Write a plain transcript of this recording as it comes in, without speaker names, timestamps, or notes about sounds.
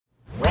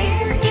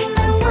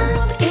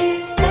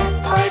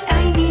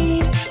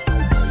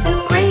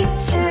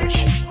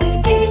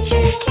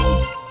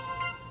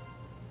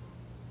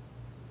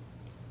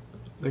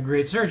another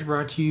great search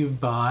brought to you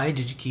by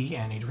Digi-Key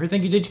and Adafruit.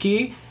 Thank you,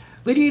 Digi-Key.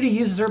 Lady Ada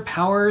uses her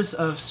powers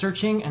of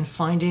searching and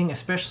finding,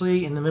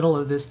 especially in the middle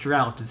of this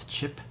drought, this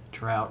chip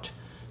drought,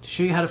 to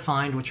show you how to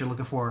find what you're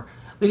looking for.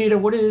 Lady Ada,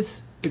 what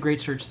is the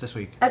great search this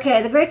week?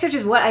 Okay, the great search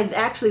is what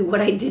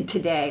I did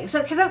today.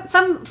 So, because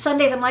some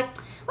Sundays I'm like,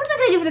 what am I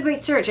going to do for the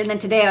great search? And then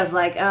today I was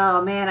like,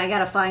 oh man, I got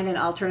to find an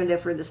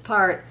alternative for this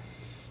part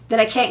that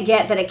I can't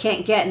get,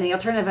 and the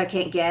alternative I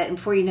can't get, and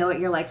before you know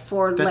it, you're like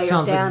 4 layers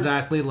down. That sounds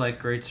exactly like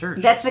great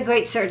search. That's the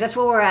great search. That's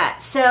where we're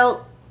at.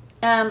 So,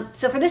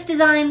 so for this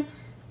design,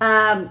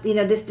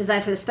 this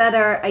design for this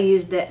feather, I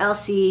used the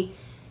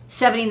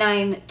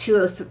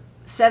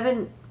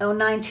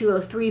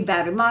LC70203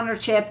 battery monitor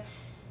chip.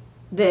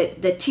 The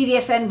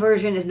TDFN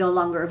version is no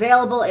longer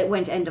available. It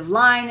went end of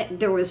line.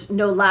 There was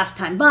no last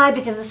time buy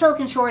because of the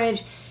silicon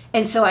shortage,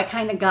 and so I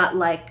kind of got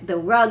like the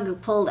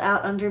rug pulled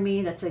out under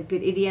me. That's a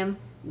good idiom.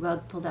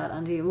 Rug pulled out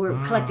under you.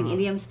 We're collecting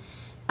idioms.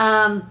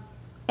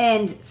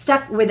 And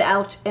stuck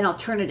without an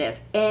alternative.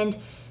 And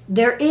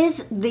there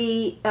is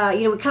the,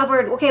 we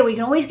covered, okay, we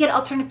can always get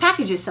alternative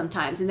packages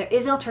sometimes. And there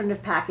is an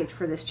alternative package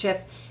for this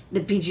chip, the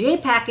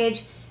BGA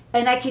package.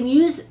 And I can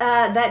use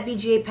that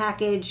BGA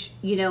package,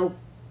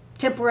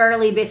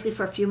 temporarily, basically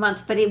for a few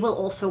months, but it will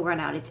also run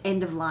out. It's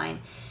end of line.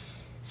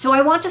 So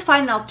I want to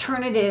find an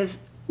alternative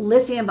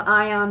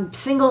lithium-ion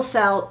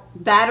single-cell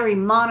battery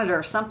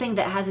monitor, something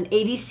that has an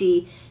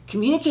ADC,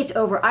 communicates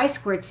over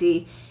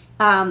I2C,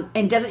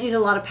 and doesn't use a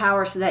lot of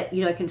power, so that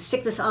I can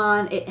stick this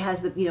on. It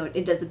has the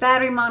it does the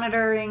battery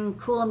monitoring,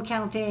 coulomb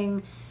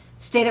counting,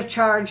 state of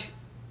charge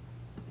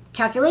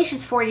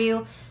calculations for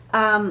you,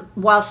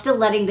 while still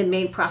letting the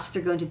main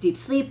processor go into deep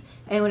sleep.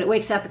 And when it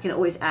wakes up, it can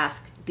always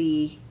ask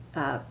the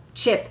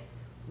chip,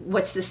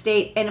 what's the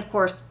state? And of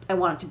course, I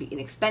want it to be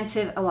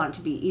inexpensive. I want it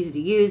to be easy to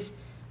use,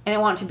 and I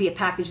want it to be a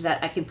package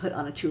that I can put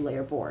on a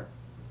 2-layer board.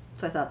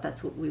 So I thought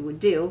that's what we would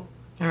do.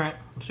 All right,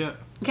 let's do it.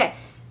 Okay,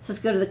 so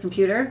let's go to the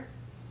computer.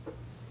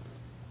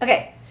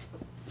 Okay,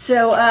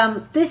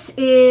 so this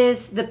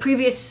is the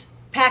previous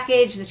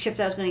package, the chip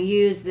that I was going to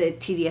use, the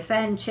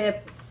TDFN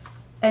chip.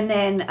 And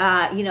then,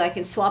 I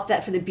can swap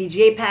that for the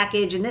BGA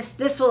package. And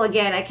this will,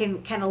 again, I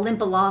can kind of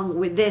limp along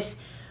with this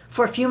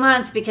for a few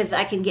months because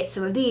I can get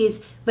some of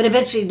these, but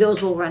eventually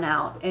those will run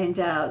out. And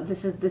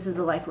this is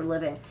the life we're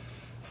living.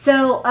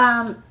 So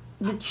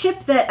the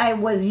chip that I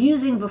was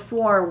using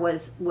before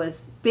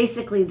was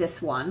basically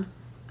this one.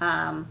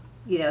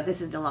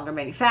 This is no longer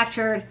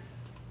manufactured.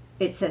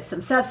 It says some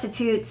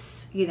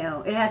substitutes.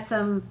 It has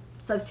some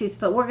substitutes,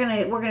 but we're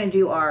gonna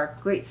do our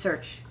great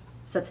search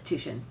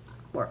substitution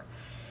work.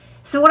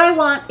 So what I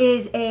want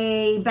is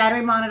a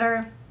battery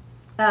monitor.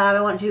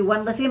 I want to do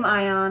 1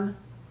 lithium-ion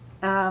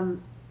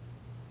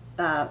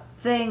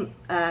thing,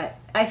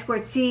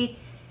 I2C,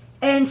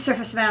 and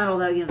surface mount.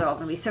 Although they're all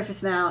going to be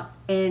surface mount.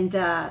 And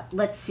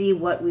let's see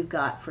what we've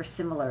got for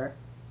similar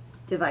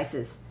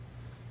devices.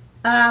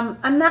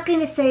 I'm not going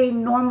to say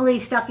normally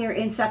stocking or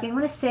in stocking. I'm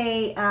going to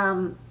say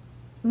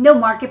no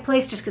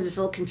marketplace, just because it's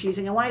a little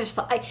confusing. I want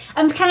to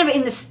I'm kind of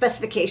in the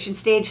specification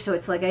stage, so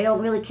it's like I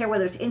don't really care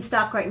whether it's in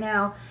stock right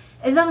now,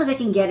 as long as I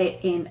can get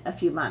it in a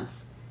few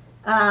months.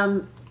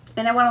 And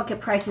I want to look at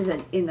prices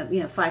in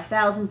the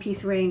 5,000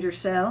 piece range or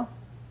so.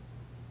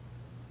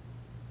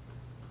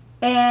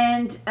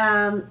 And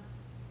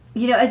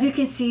as you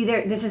can see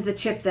there, this is the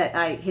chip that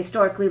I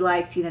historically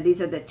liked.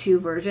 These are the 2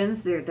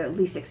 versions. They're the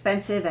least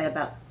expensive at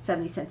about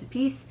 70 cents a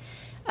piece.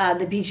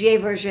 The BGA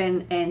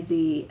version and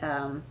the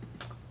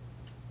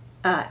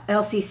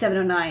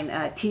LC709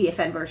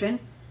 TDFN version.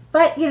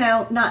 But,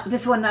 not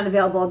this one, not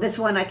available. This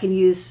one I can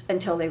use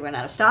until they run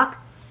out of stock.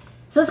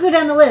 So let's go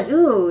down the list.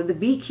 Ooh, the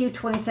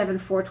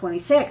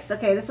BQ27426.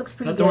 Okay, this looks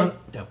pretty good. Is that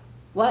the one? No.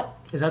 What?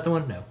 Is that the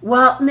one? No.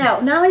 Well, no.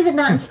 Not only is it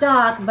not in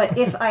stock, but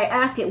if I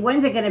ask it,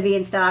 when's it going to be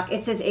in stock,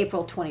 it says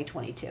April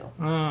 2022.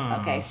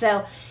 Okay,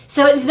 so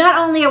it's not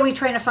only are we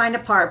trying to find a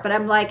part, but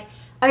I'm like,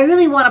 I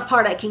really want a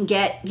part I can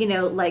get,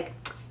 like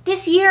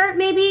this year,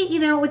 maybe,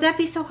 would that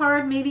be so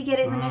hard? Maybe get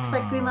it in the next,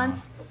 3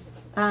 months?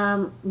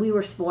 We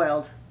were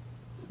spoiled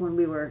when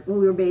we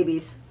were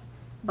babies,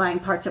 buying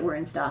parts that were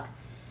in stock.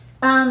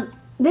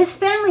 This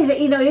family is,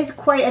 it is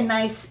quite a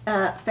nice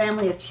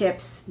family of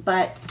chips,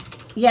 but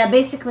yeah,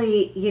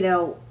 basically,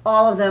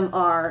 all of them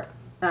are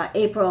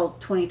April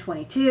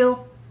 2022.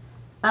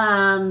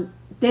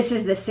 This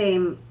is the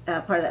same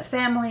part of that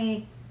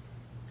family.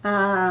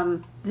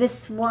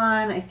 This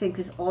one, I think,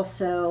 is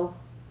also,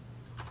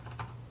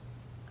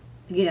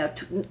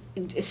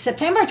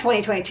 September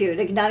 2022.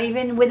 Like, not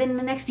even within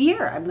the next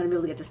year, I'm going to be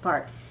able to get this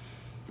part.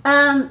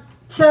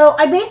 So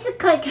I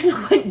basically kind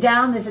of went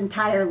down this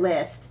entire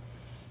list.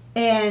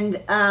 And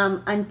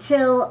and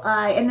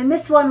then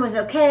this one was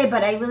okay,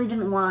 but I really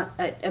didn't want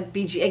a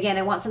BGA. Again,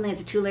 I want something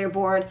that's a 2-layer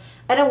board.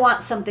 I don't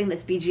want something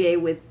that's BGA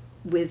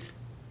with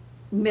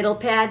middle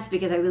pads,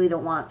 because I really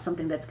don't want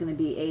something that's going to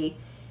be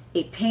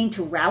a pain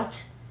to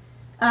route.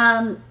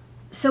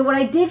 So what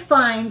I did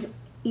find,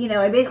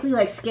 I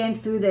basically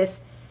scanned through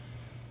this.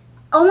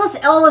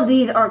 Almost all of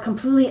these are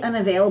completely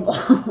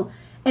unavailable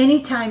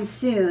anytime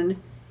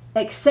soon,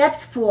 except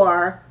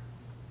for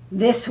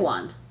this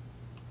one,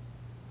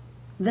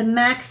 the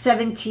Max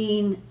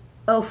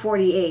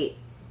 17048.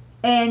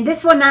 And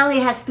this one not only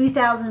has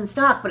 3,000 in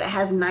stock, but it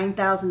has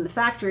 9,000 in the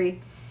factory.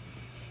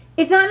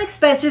 It's not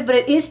expensive, but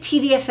it is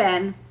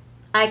TDFN.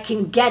 I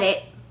can get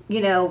it, you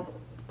know,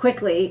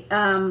 quickly.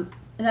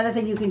 Another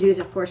thing you can do is,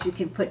 of course, you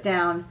can put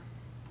down,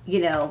 you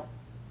know,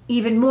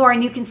 even more.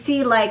 And you can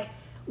see, like,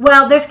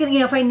 well, there's going to, you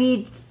know, if I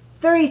need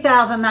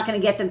 30,000, I'm not going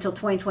to get them until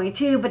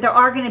 2022. But there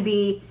are going to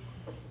be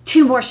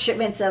 2 more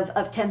shipments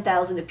of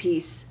 10,000 a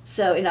piece.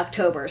 So in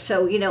October.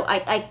 So, you know,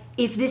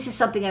 if this is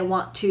something I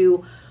want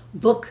to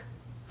book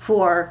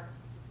for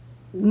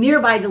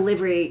nearby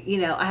delivery, you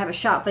know, I have a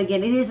shop. But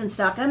again, it is in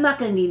stock, and I'm not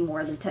going to need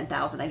more than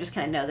 10,000. I just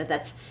kind of know that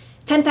that's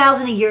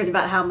 10,000 a year is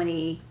about how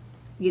many,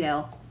 you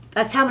know,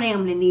 that's how many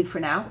I'm going to need for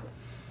now.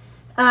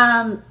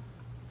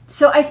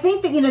 So I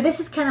think that, you know,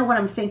 this is kind of what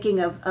I'm thinking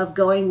of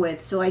going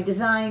with. So I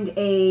designed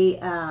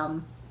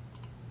I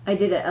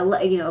did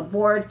a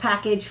board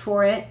package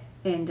for it,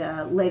 and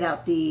laid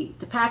out the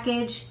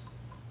package,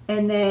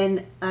 and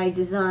then I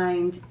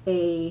designed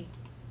a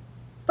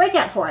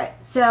breakout for it.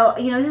 So,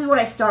 you know, this is what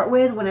I start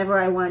with whenever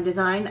I want to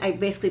design. I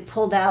basically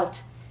pulled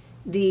out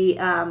the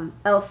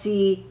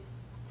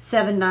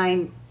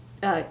LC79203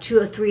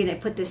 and I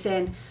put this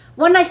in.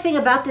 One nice thing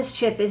about this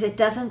chip is it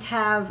doesn't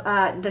have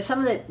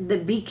some of the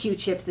BQ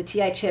chips, the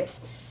TI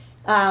chips,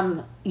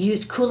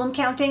 used Coulomb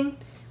counting.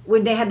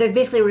 When there's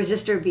basically a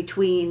resistor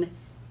between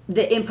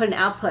the input and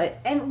output.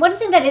 And one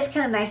thing that is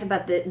kind of nice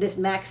about this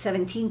Max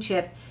 17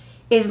 chip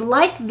is,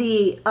 like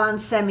the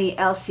onsemi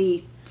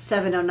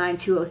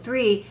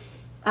LC709203,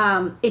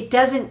 it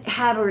doesn't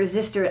have a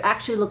resistor. It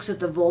actually looks at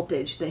the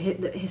voltage, the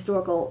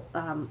historical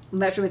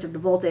measurement of the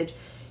voltage,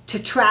 to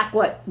track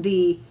what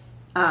the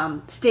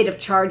state of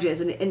charge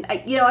is. And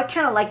I, you know, I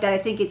kind of like that. I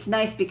think it's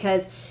nice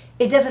because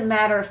it doesn't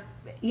matter if,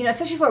 you know,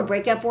 especially for a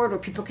breakout board where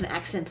people can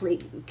accidentally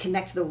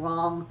connect the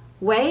wrong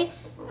way.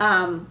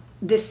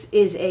 This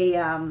is a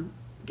kind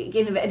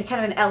of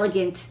an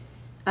elegant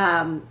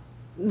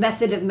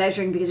method of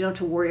measuring, because you don't have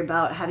to worry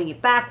about having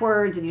it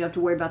backwards, and you don't have to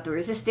worry about the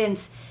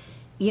resistance,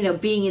 you know,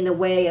 being in the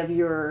way of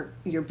your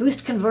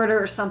boost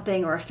converter or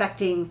something, or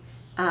affecting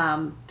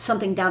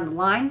something down the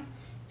line.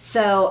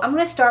 So I'm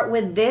going to start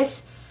with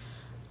this.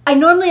 I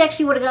normally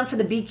actually would have gone for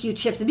the BQ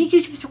chips. The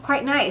BQ chips were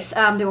quite nice.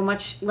 They were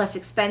much less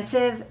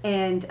expensive,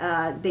 and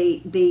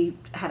they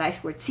had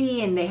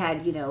I2C, and they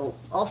had, you know,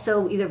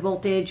 also either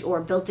voltage or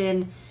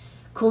built-in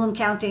Coulomb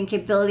counting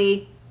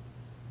capability.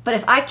 But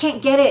if I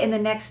can't get it in the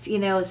next, you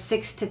know,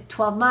 6 to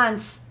 12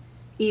 months,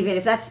 even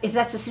if that's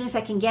as soon as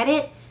I can get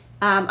it,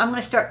 I'm going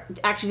to start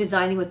actually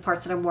designing with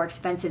parts that are more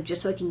expensive,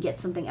 just so I can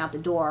get something out the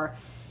door,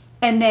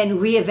 and then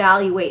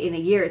reevaluate in a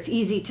year. It's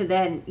easy to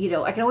then, you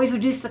know, I can always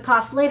reduce the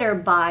cost later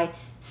by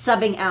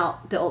subbing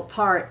out the old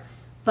part,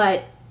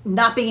 but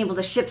not being able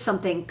to ship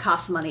something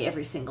costs money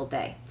every single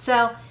day.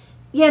 So,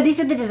 yeah, these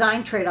are the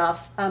design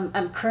trade-offs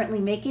I'm currently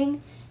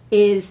making,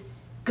 is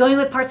going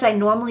with parts I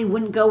normally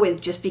wouldn't go with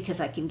just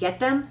because I can get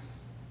them,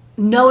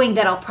 knowing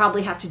that I'll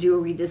probably have to do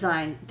a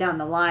redesign down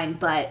the line,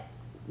 but,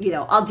 you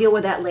know, I'll deal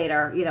with that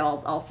later. You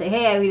know, I'll say,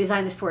 hey, I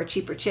redesigned this for a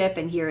cheaper chip,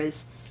 and here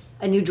is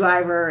a new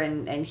driver,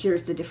 and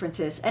here's the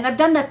differences. And I've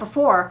done that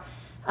before.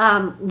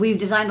 We've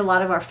designed a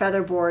lot of our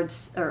Feather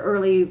boards, or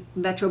early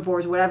Metro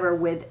boards, whatever,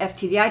 with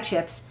FTDI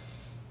chips.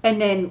 And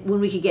then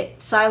when we could get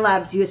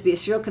Scilab's USB to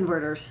serial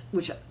converters,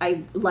 which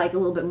I like a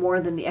little bit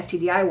more than the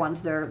FTDI ones,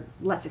 they're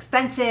less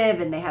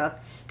expensive, and they have a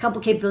couple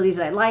capabilities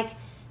that I like,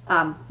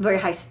 very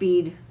high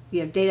speed,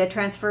 you know, data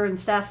transfer and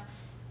stuff.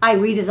 I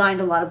redesigned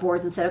a lot of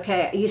boards and said,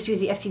 okay, I used to use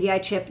the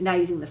FTDI chip, now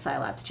using the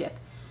Scilab's chip.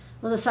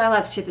 Well, the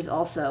Scilab's chip is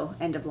also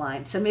end of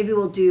line, so maybe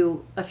we'll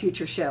do a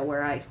future show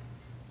where I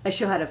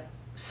show how to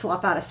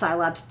swap out a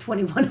Scilab's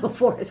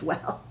 2104 as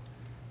well.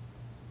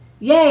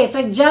 Yay, it's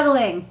like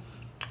juggling.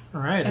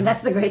 All right. And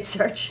that's the great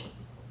search.